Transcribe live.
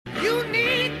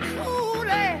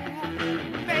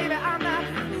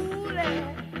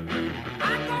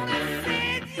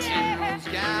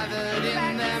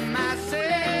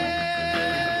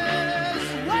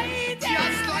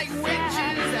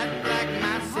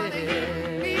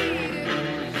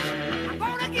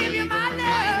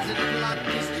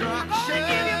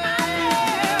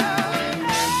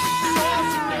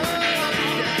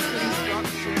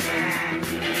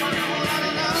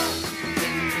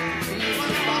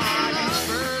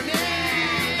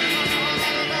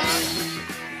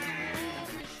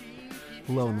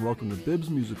Hello and welcome to Bibs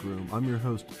Music Room. I'm your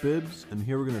host, Bibs, and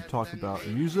here we're going to talk about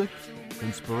music,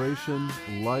 inspiration,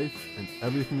 life, and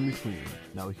everything in between.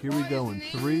 Now here we go in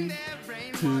 3,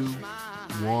 2,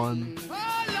 1.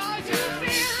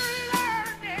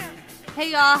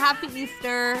 Hey y'all, happy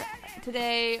Easter.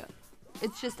 Today,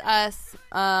 it's just us.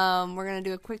 We're going to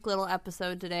do a quick little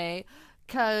episode today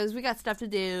because we got stuff to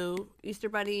do. Easter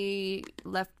Bunny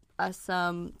left us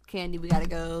some candy we got to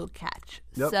go catch.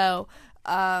 Yep. So,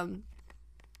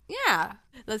 yeah,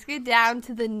 let's get down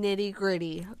to the nitty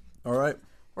gritty. All right.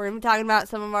 We're going to be talking about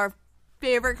some of our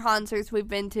favorite concerts we've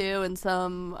been to and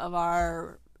some of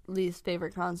our least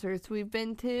favorite concerts we've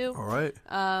been to. All right.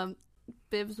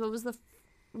 Bibs, what was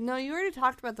No, you already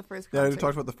talked about the first concert. Yeah, I already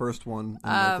talked about the first one in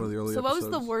one of the early so what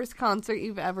episodes. was the worst concert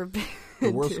you've ever been to?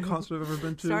 The worst concert I've ever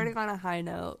been to? Starting on a high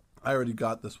note. I already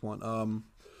got this one.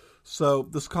 So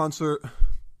this concert,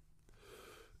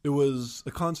 it was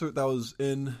a concert that was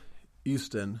in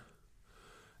Easton,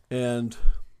 and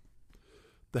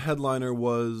the headliner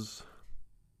was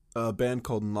a band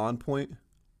called Nonpoint,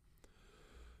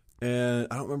 and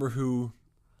I don't remember who.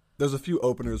 There's a few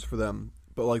openers for them,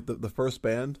 but like the first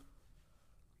band,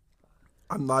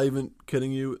 I'm not even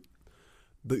kidding you,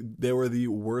 they were the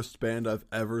worst band I've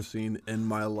ever seen in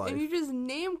my life. And you just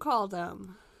name called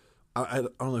them. I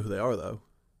don't know who they are though.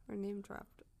 Or name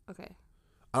dropped. Okay.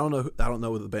 I don't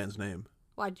know the band's name.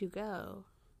 Why'd you go?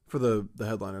 For the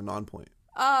headliner, Nonpoint.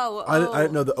 Oh. I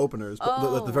didn't know the openers,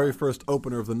 but the very first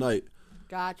opener of the night.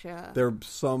 Gotcha. They're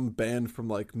some band from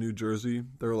like New Jersey.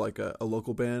 They're like a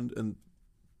local band, and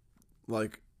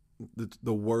like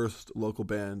the worst local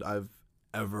band I've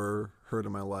ever heard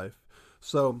in my life.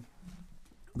 So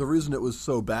the reason it was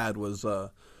so bad was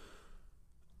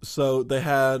so they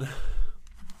had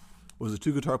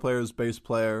two guitar players, bass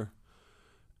player,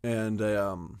 and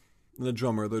a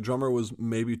drummer. The drummer was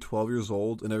maybe 12 years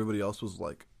old, and everybody else was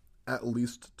like at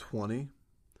least 20.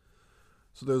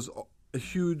 So there's a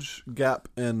huge gap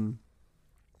in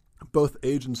both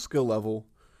age and skill level,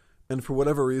 and for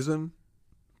whatever reason,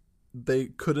 they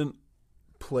couldn't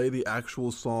play the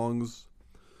actual songs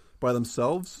by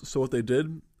themselves. So what they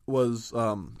did was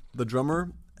the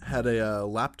drummer had a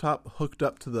laptop hooked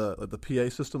up to the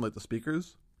PA system, like the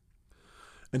speakers,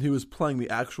 and he was playing the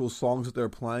actual songs that they were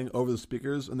playing over the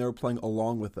speakers, and they were playing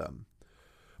along with them.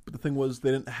 But the thing was,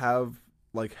 they didn't have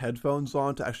like headphones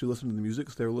on to actually listen to the music,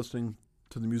 so they were listening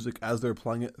to the music as they were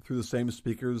playing it through the same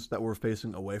speakers that were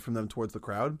facing away from them towards the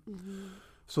crowd. Mm-hmm.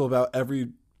 So about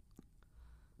every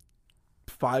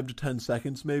 5 to 10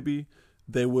 seconds maybe,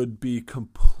 they would be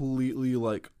completely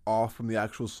like off from the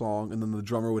actual song, and then the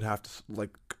drummer would have to like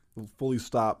fully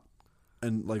stop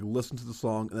and like listen to the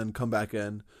song and then come back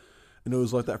in. And it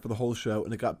was like that for the whole show,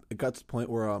 and it got to the point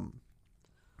where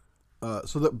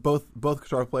so that both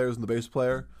guitar players and the bass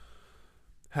player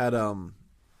had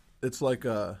it's like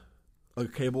a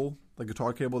cable, like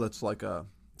guitar cable that's like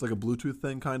it's like a Bluetooth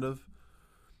thing kind of.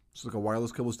 It's like a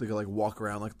wireless cable, so they could like walk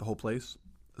around like the whole place.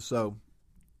 So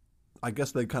I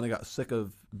guess they kind of got sick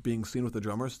of being seen with the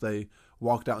drummer, so they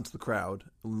walked out into the crowd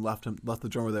and left the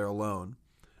drummer there alone,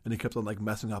 and he kept on like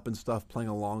messing up and stuff, playing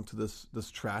along to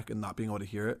this track and not being able to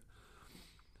hear it.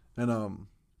 And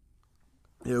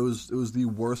it was the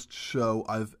worst show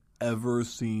I've ever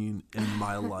seen in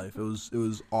my life. It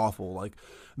was awful. Like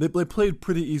they played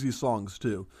pretty easy songs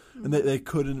too, and they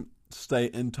couldn't stay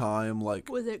in time. Like,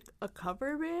 was it a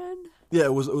cover band? Yeah,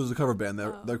 it was a cover band.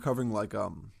 They're covering like a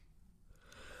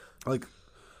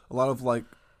lot of like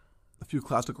a few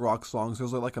classic rock songs.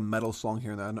 There's like a metal song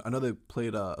here and there. I know they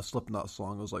played a Slipknot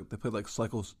song. It was like they played like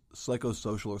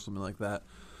Psychosocial or something like that.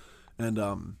 And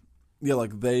yeah,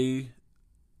 like I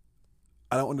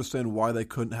don't understand why they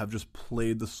couldn't have just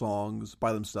played the songs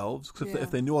by themselves. Because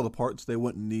if they knew all the parts, they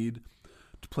wouldn't need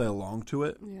to play along to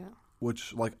it. Yeah.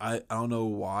 Which, like, I don't know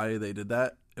why they did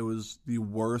that. It was the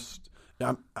worst,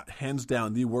 hands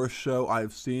down, the worst show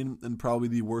I've seen, and probably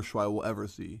the worst show I will ever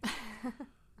see.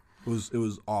 It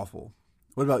was awful.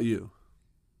 What about you?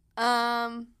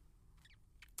 I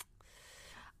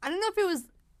don't know if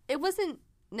it wasn't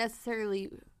necessarily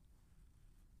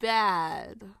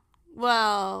bad.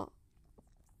 Well,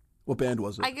 what band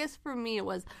was it? I guess for me it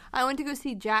was. I went to go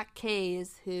see Jack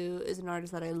Kays, who is an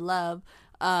artist that I love.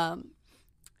 And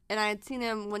I had seen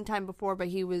him one time before, but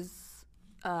he was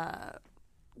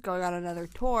going on another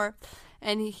tour.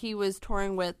 And he was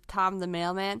touring with Tom the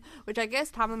Mailman, which I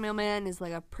guess Tom the Mailman is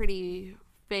like a pretty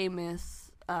famous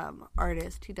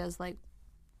artist. He does like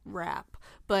rap.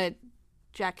 But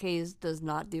Jack Kays does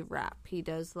not do rap. He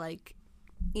does like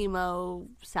emo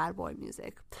sad boy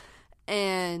music.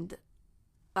 And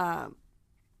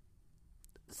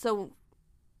so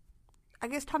I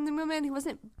guess Tom the Mailman, he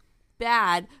wasn't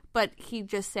bad, but he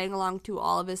just sang along to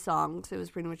all of his songs. It was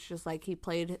pretty much just like he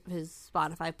played his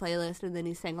Spotify playlist and then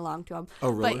he sang along to them. Oh,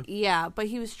 really? But but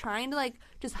he was trying to like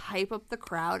just hype up the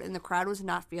crowd, and the crowd was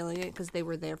not feeling it because they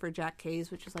were there for Jack K's,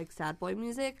 which is like sad boy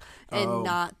music, and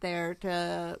not there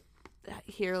to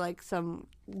hear like some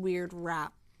weird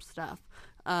rap stuff.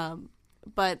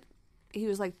 But he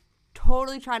was like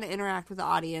totally trying to interact with the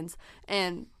audience,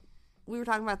 and we were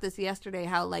talking about this yesterday,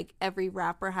 how like every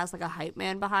rapper has like a hype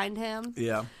man behind him.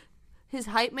 Yeah. His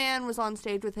hype man was on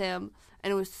stage with him,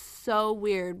 and it was so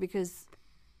weird because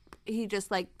he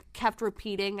just like kept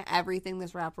repeating everything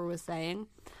this rapper was saying.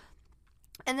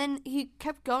 And then he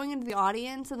kept going into the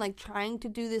audience and like trying to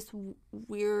do this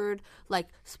weird, like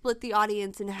split the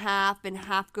audience in half, and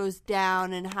half goes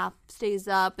down and half stays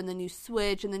up, and then you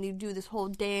switch, and then you do this whole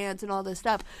dance and all this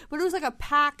stuff. But it was like a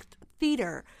packed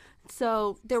theater.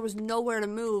 So there was nowhere to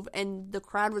move, and the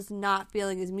crowd was not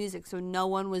feeling his music, so no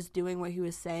one was doing what he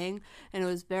was saying, and it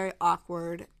was very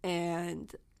awkward.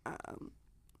 And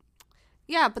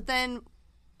but then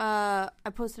I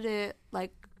posted it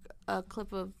like a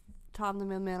clip of Tom the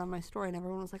Mailman on my story, and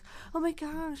everyone was like, "Oh my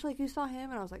gosh, like you saw him?"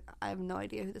 And I was like, "I have no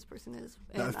idea who this person is."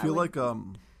 And I feel like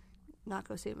not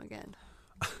go see him again.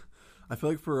 I feel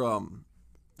like for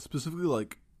specifically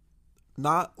like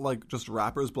not like just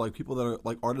rappers, but like people that are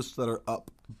like artists that are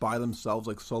up by themselves,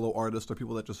 like solo artists or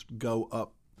people that just go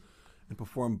up and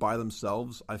perform by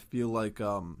themselves. I feel like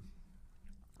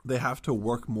they have to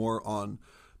work more on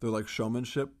their like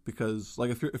showmanship, because like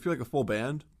if you're like a full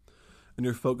band and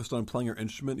you're focused on playing your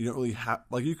instrument, you don't really have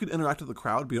like you could interact with the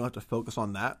crowd, but you don't have to focus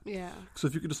on that. Yeah. So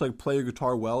if you could just like play your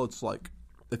guitar well, it's like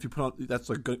if you put on that's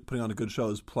like putting on a good show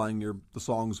is playing the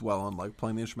songs well and like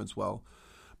playing the instruments well.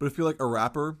 But if you're like a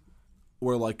rapper,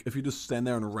 where like if you just stand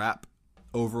there and rap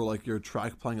over like your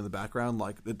track playing in the background,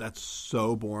 like that's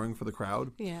so boring for the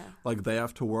crowd. Yeah. Like they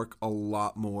have to work a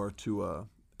lot more to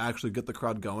actually get the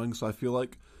crowd going. So I feel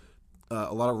like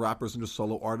a lot of rappers and just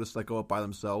solo artists that go up by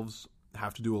themselves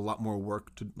have to do a lot more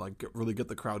work to like really get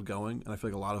the crowd going, and I feel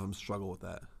like a lot of them struggle with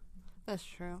that. That's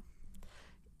true.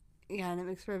 Yeah, and it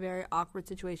makes for a very awkward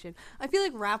situation. I feel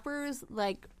like rappers,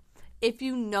 like if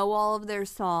you know all of their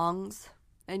songs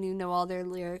and you know all their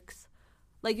lyrics,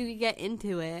 like you could get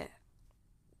into it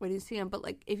when you see them, but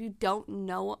like if you don't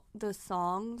know the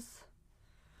songs,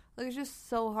 like it's just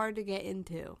so hard to get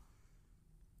into.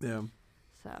 Yeah.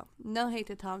 So no hate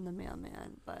to Tom the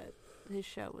Mailman, but his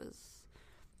show was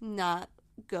not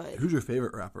good. Who's your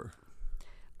favorite rapper?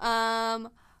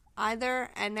 Either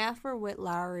NF or Whit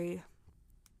Lowry.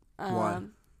 Why?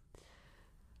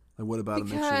 Like what about him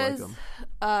makes you like him?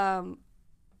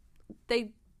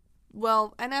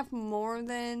 NF more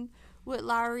than Whit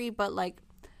Lowry, but like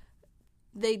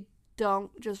they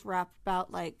don't just rap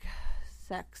about like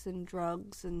sex and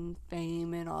drugs and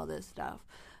fame and all this stuff.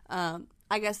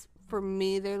 I guess for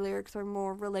me their lyrics are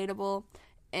more relatable,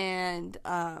 and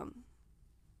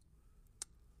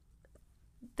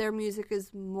their music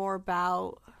is more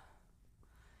about,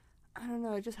 I don't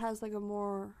know, it just has like a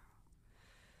more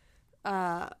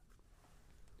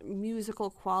musical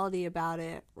quality about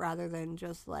it, rather than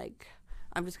just like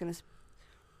I'm just gonna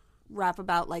rap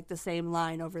about like the same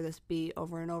line over this beat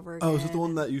over and over again. Oh, is it the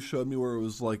one that you showed me where it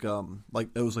was like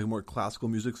it was like more classical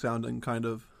music sounding kind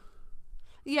of?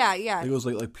 Yeah. Like it was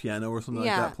like piano or something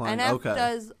like that playing. And okay.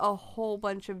 does a whole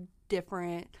bunch of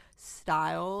different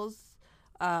styles.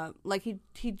 Like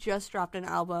he just dropped an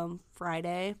album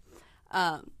Friday,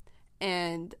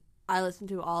 and I listened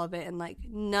to all of it, and like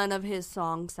none of his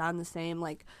songs sound the same.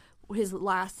 Like his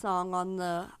last song on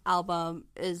the album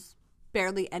is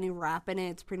barely any rap in it.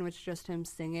 It's pretty much just him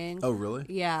singing. Oh, really?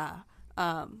 Yeah.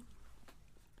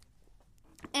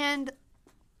 And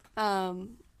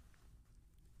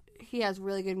he has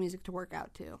really good music to work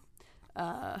out to.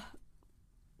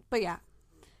 But yeah.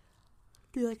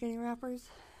 Do you like any rappers?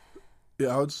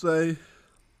 Yeah, I would say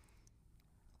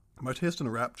my taste in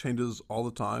rap changes all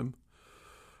the time.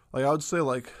 Like, I would say,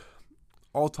 like,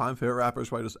 all-time favorite rapper is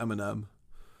probably just Eminem.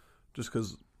 Just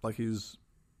because, like, he's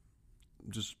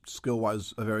just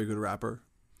skill-wise a very good rapper.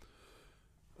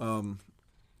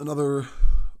 Another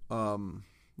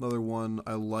one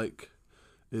I like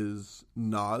is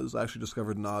Nas. I actually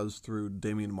discovered Nas through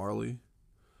Damian Marley.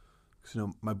 Because, you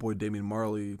know, my boy Damian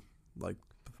Marley, like,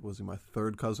 was he my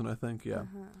third cousin, I think? Yeah.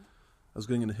 Uh-huh. I was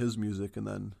getting into his music, and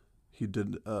then he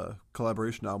did a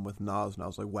collaboration album with Nas, and I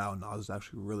was like, wow, Nas is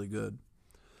actually really good.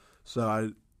 So I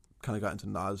kind of got into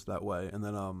Nas that way. And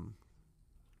then,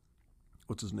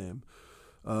 what's his name?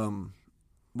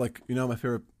 Like, you know, my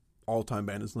favorite all-time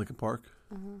band is Linkin Park.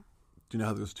 Uh-huh. Do you know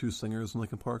how there's two singers in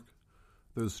Linkin Park?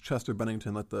 There's Chester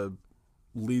Bennington, like the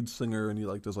lead singer, and he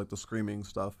like does like the screaming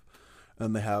stuff.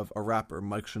 And they have a rapper,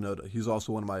 Mike Shinoda. He's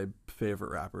also one of my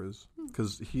favorite rappers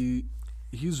because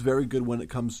he's very good when it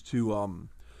comes to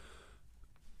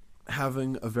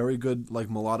having a very good like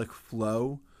melodic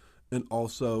flow, and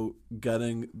also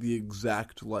getting the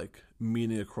exact like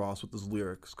meaning across with his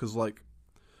lyrics. Because like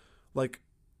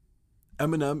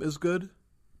Eminem is good,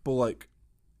 but like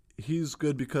he's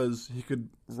good because he could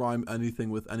rhyme anything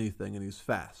with anything, and he's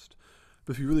fast.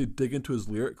 But if you really dig into his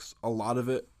lyrics, a lot of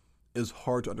it is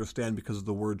hard to understand because of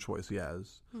the word choice he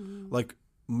has. Mm-hmm. Like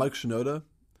Mike Shinoda,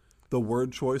 the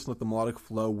word choice and like the melodic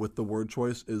flow with the word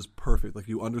choice is perfect. Like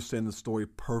you understand the story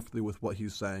perfectly with what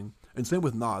he's saying. And same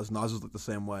with Nas. Nas is like the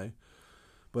same way.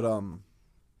 But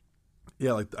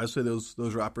yeah, like I say those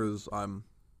rappers are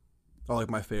like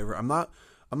my favorite. I'm not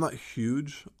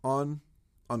huge on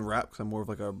rap because I'm more of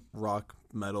like a rock,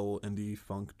 metal, indie,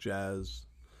 funk, jazz,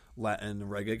 Latin,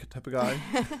 reggae type of guy.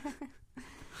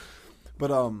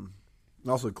 But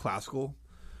also classical.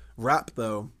 Rap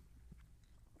though,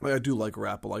 like I do like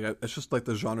rap, but like it's just like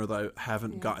the genre that I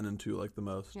haven't gotten into like the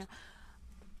most. Yeah.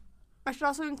 I should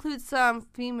also include some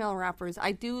female rappers.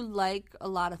 I do like a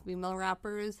lot of female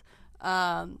rappers.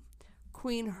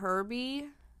 Queen Herbie.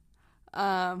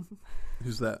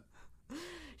 Who's that?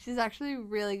 She's actually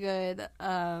really good.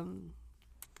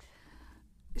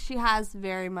 She has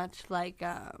very much like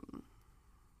kind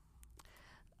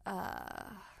of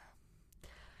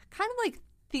like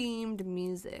themed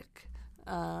music.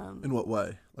 In what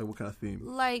way? Like what kind of theme?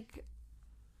 Like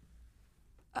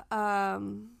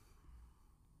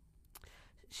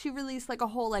she released like a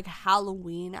whole like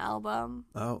Halloween album.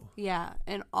 Oh. Yeah,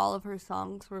 and all of her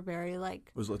songs were very like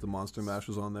Was it like the Monster Mash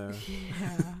was on there?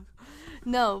 Yeah.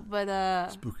 No,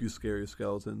 but spooky, scary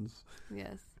skeletons.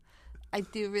 Yes. I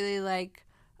do really like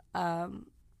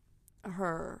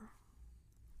her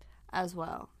as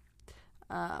well.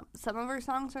 Some of her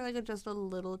songs are like just a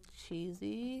little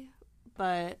cheesy,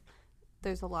 but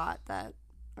there's a lot that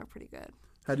are pretty good.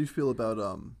 How do you feel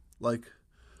about like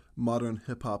modern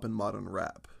hip hop and modern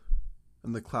rap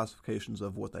and the classifications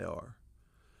of what they are?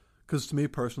 Because to me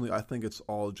personally, I think it's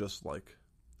all just like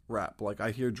rap. Like I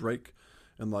hear Drake,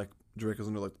 and like Drake is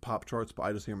under like the pop charts, but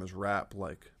I just hear him as rap.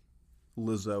 Like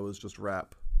Lizzo is just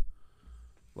rap.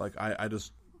 Like I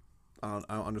don't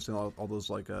understand all those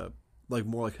like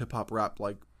more like hip hop rap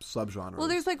like subgenres. Well,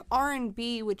 there's like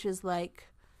R&B, which is like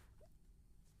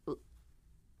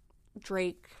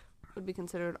Drake would be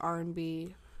considered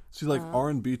R&B. See, like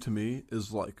R&B to me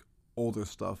is like older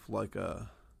stuff, like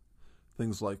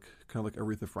things like kind of like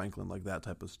Aretha Franklin, like that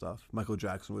type of stuff. Michael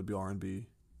Jackson would be R&B.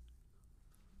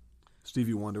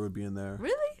 Stevie Wonder would be in there.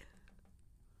 Really?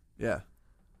 Yeah.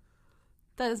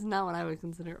 That is not what I would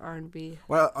consider R&B.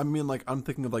 Well, I mean, like I'm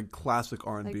thinking of like classic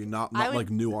R&B, like, not like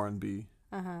new R&B.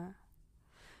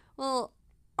 Well,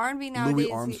 R&B nowadays.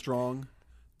 Louis Armstrong,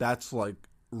 that's like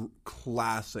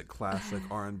classic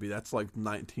R&B. That's like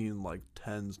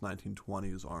 1910s,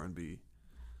 1920s R&B.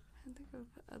 I think of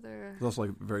other. It's also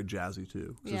like very jazzy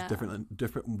too. Yeah.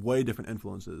 It's way different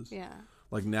influences. Yeah.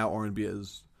 Like now R&B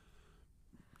has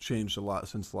changed a lot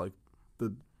since like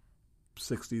the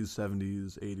 60s,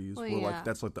 70s, 80s. Well, where yeah. like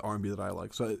that's like the R&B that I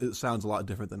like. So it sounds a lot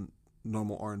different than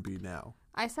normal R&B now.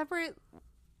 I separate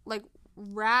like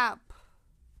rap.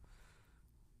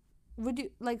 Would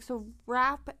you like so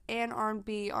rap and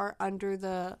R&B are under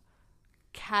the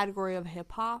category of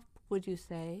hip hop, would you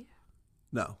say?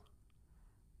 No.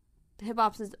 Hip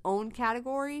hop's its own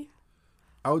category?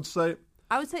 I would say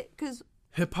cuz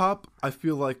hip hop, I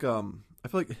feel like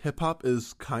hip hop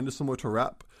is kind of similar to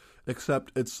rap,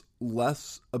 except it's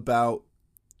less about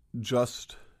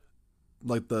just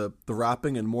like the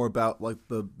rapping and more about like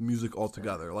the music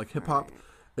altogether. Like hip hop,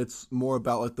 it's more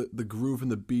about like the groove and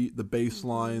the beat, the bass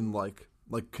line, like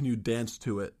can you dance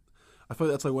to it? I feel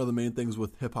like that's like one of the main things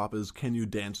with hip hop is can you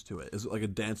dance to it? Is it like a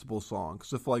danceable song?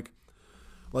 Because if like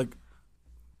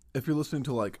if you're listening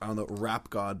to like I don't know Rap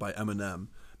God by Eminem,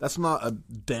 that's not a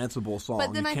danceable song.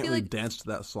 But then you I can't feel really like, dance to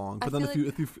that song. I But then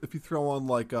feel if you throw on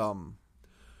like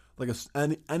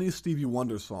any Stevie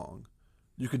Wonder song,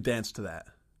 you could dance to that.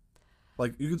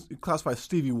 Like you could classify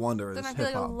Stevie Wonder as hip hop. Then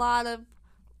I feel like a lot of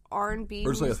R&B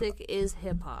music is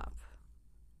hip hop.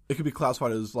 It could be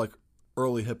classified as like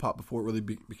early hip hop before it really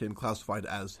became classified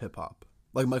as hip hop.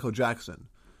 Like Michael Jackson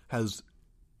has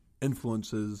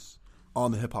influences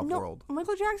on the hip hop world.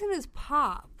 Michael Jackson is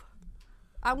pop.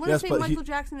 I want to say Michael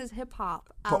Jackson is hip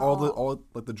hop. But all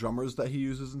like the drummers that he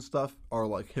uses and stuff are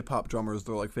like hip hop drummers.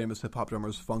 They're like famous hip hop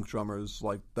drummers, funk drummers.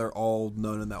 Like they're all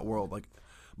known in that world. Like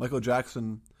Michael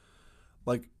Jackson,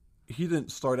 like he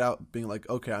didn't start out being like,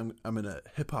 okay, I'm in a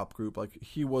hip hop group. Like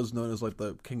he was known as like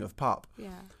the king of pop.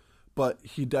 Yeah. But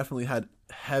he definitely had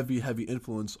heavy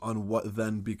influence on what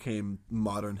then became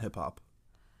modern hip hop.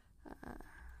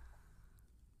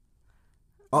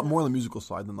 More on the musical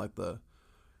side than like the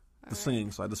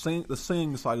singing side. The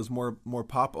singing side is more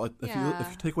pop. Like if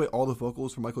you take away all the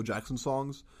vocals from Michael Jackson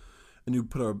songs, and you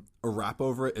put a rap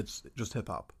over it, it's just hip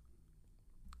hop.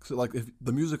 So like if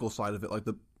the musical side of it, like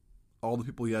all the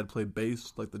people he had played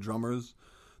bass, like the drummers,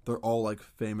 they're all like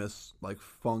famous, like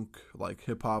funk, like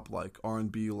hip hop, like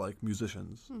R&B, like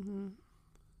musicians. Mm-hmm.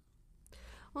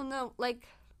 Well, no, like,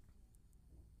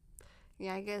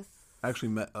 yeah, I guess. I actually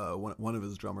met one of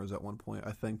his drummers at one point.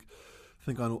 I think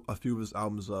on a few of his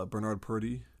albums, Bernard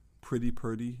Purdy, Pretty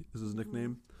Purdy is his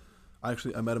nickname.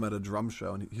 Mm-hmm. I met him at a drum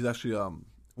show, and he's actually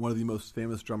one of the most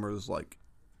famous drummers like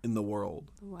in the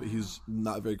world. Wow. But he's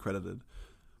not very credited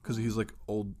because he's like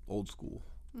old school.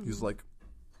 Mm-hmm. He's like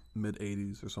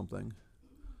mid-80s or something.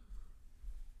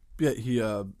 But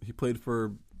yeah, he played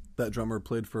for that drummer.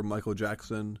 Played for Michael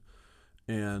Jackson,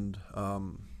 and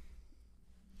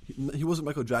he wasn't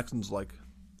Michael Jackson's like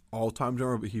all-time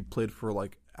drummer, but he played for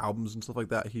like albums and stuff like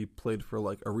that. He played for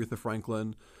like Aretha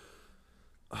Franklin.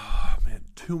 Oh, man,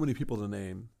 too many people to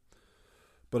name.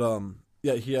 But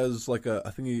yeah, he has like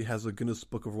I think he has a Guinness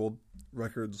Book of World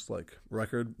Records like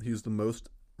record. He's the most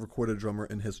recorded drummer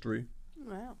in history.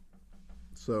 Wow.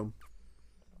 So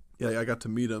yeah, I got to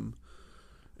meet him,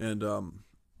 and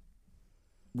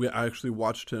I actually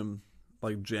watched him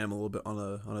like jam a little bit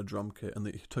on a drum kit, and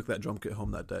he took that drum kit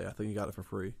home that day. I think he got it for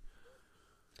free.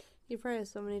 You probably have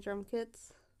so many drum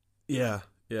kits. Yeah.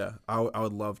 I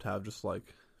would love to have just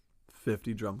like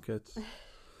 50 drum kits.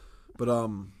 But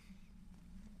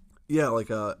yeah,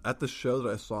 like at the show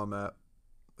that I saw him at,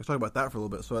 let's talk about that for a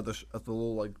little bit. So at the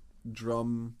little like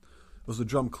drum, it was a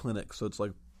drum clinic. So it's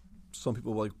like some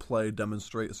people like play,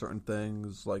 demonstrate certain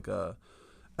things. Like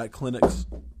at clinics,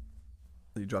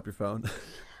 you drop your phone.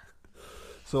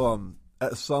 So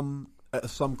at some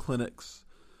clinics,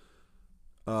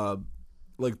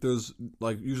 like there's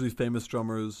like usually famous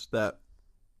drummers that,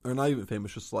 or not even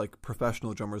famous, just like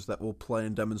professional drummers that will play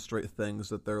and demonstrate things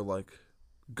that they're like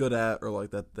good at, or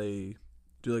like that they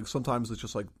do. Like sometimes it's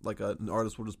just like an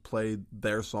artist will just play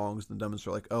their songs and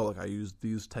demonstrate like, oh, like I use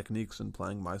these techniques in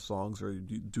playing my songs, or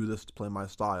you do this to play my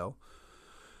style.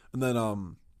 And then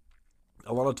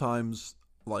a lot of times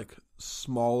like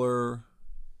smaller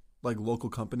like local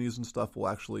companies and stuff will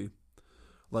actually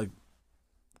like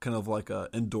kind of like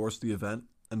endorse the event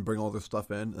and bring all their stuff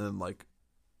in and then like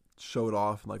show it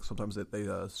off, and like sometimes they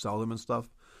sell them and stuff.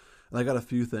 And I got a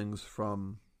few things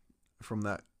from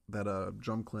that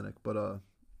drum clinic. But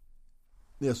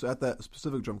yeah, so at that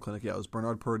specific drum clinic, yeah, it was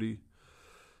Bernard Purdy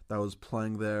that was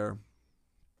playing there.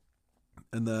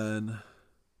 And then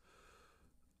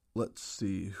let's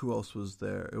see, who else was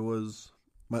there? It was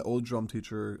my old drum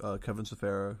teacher, Kevin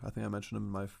Safara. I think I mentioned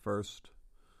him in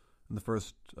the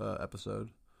first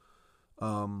episode.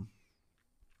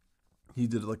 He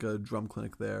did like a drum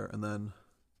clinic there, and then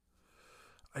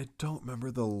I don't remember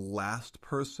the last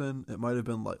person. It might have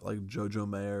been like Jojo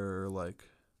Mayer or like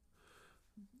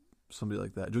somebody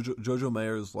like that. Jojo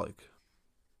Mayer is like,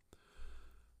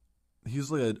 he's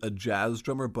like a jazz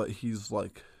drummer, but he's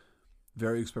like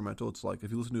very experimental. It's like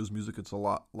if you listen to his music, it's a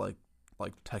lot like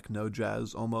techno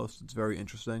jazz almost. It's very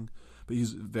interesting, but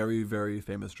he's a very, very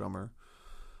famous drummer.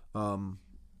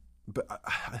 But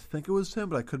I think it was him,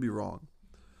 but I could be wrong.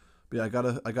 But yeah,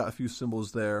 I got a few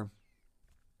cymbals there,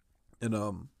 and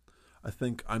I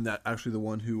think I'm actually the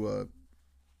one who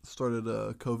started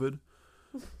COVID,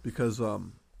 because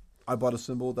I bought a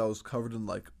cymbal that was covered in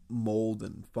like mold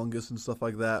and fungus and stuff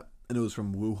like that, and it was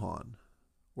from Wuhan,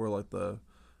 where like the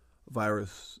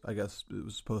virus, I guess, it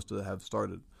was supposed to have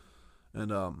started.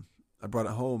 And I brought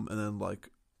it home, and then like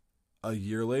a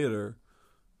year later,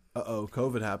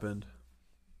 COVID happened.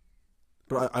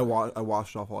 But I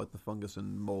washed off all like the fungus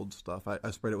and mold stuff.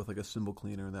 I sprayed it with like a cymbal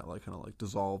cleaner, and that like kind of like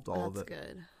dissolved all of it. That's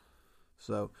good.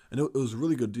 So, and it was a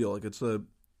really good deal. Like it's a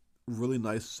really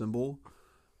nice cymbal,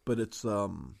 but it's I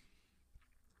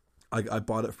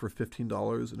bought it for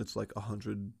 $15, and it's like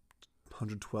 $112,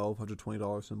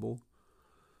 $120 cymbal.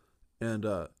 And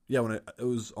yeah, it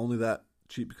was only that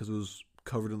cheap because it was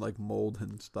covered in like mold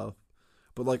and stuff.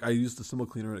 But like I used the cymbal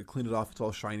cleaner, and it cleaned it off. It's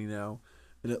all shiny now,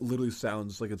 and it literally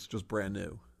sounds like it's just brand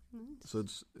new. Mm-hmm. So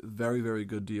it's a very, very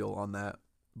good deal on that.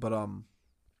 But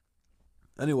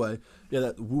anyway, yeah,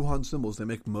 that Wuhan cymbals, they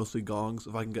make mostly gongs.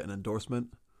 If I can get an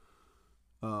endorsement.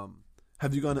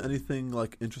 Have you gone to anything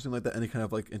like interesting like that? Any kind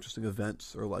of like interesting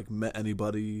events, or like met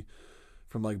anybody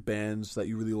from like bands that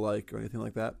you really like or anything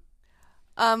like that?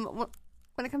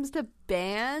 When it comes to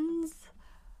bands,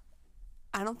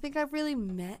 I don't think I've really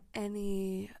met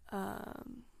any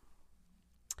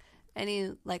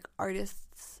like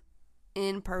artists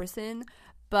in person,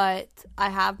 but I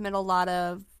have met a lot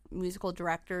of musical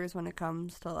directors when it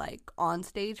comes to like on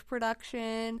stage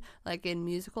production, like in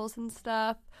musicals and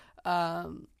stuff,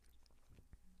 and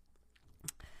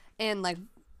like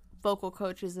vocal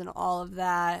coaches and all of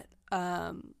that.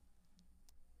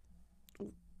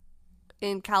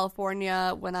 In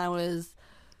California, when I was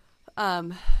a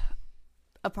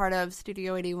part of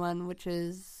Studio 81, which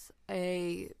is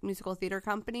a musical theater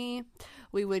company,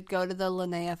 we would go to the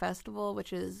Linnea Festival,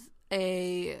 which is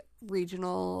a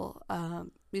regional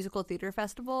musical theater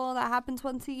festival that happens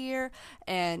once a year,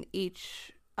 and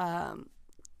each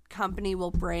company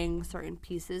will bring certain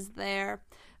pieces there.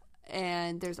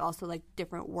 And there's also like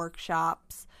different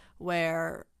workshops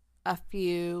where a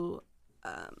few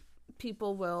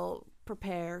people will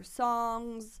prepare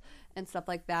songs and stuff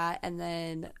like that, and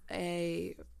then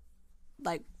a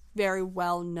like very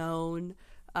well known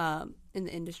in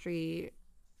the industry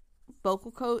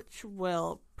vocal coach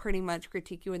will pretty much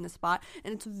critique you in the spot,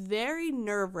 and it's very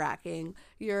nerve-wracking.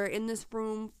 You're in this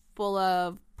room full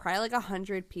of probably like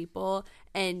 100 people,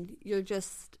 and you're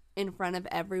just in front of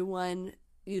everyone.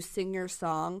 You sing your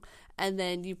song, and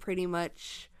then you pretty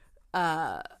much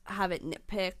have it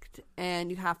nitpicked,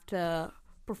 and you have to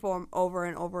perform over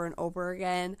and over and over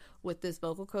again with this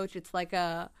vocal coach. It's like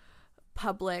a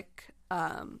public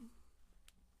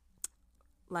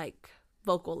like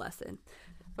vocal lesson.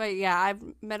 But yeah, I've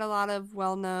met a lot of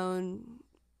well-known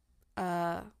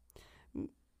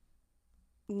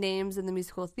names in the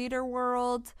musical theater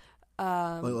world.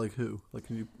 Like who? Like,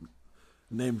 can you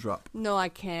name drop? No, I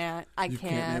can't. You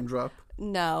can't name drop?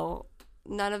 No,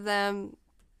 none of them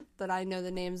that I know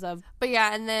the names of. But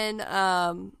yeah, and then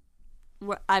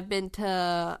I've been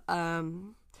to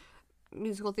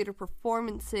musical theater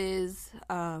performances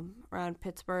around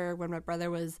Pittsburgh when my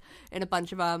brother was in a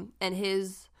bunch of them, and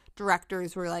his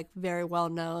directors were like very well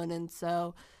known, and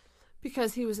so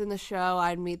because he was in the show,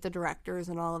 I'd meet the directors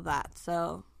and all of that.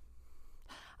 So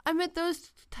I met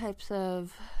those types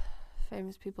of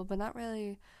famous people, but not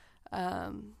really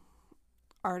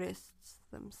artists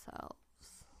themselves.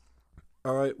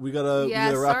 All right, we gotta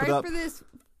wrap it up.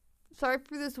 Sorry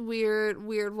for this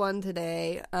weird one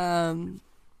today.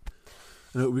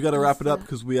 We gotta wrap it up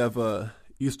because we have a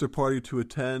Easter party to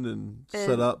attend and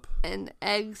set up. And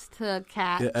eggs to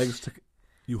catch. Yeah,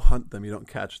 you hunt them, you don't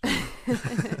catch them.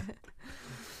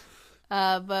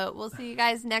 But we'll see you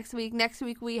guys next week. Next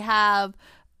week we have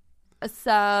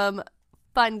some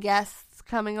fun guests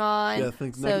coming on. Yeah, I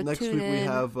think next week we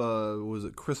have,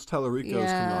 Chris Tellerico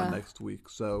is coming on next week.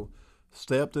 So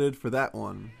stay updated for that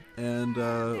one. And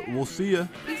we'll see you.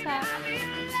 Peace out.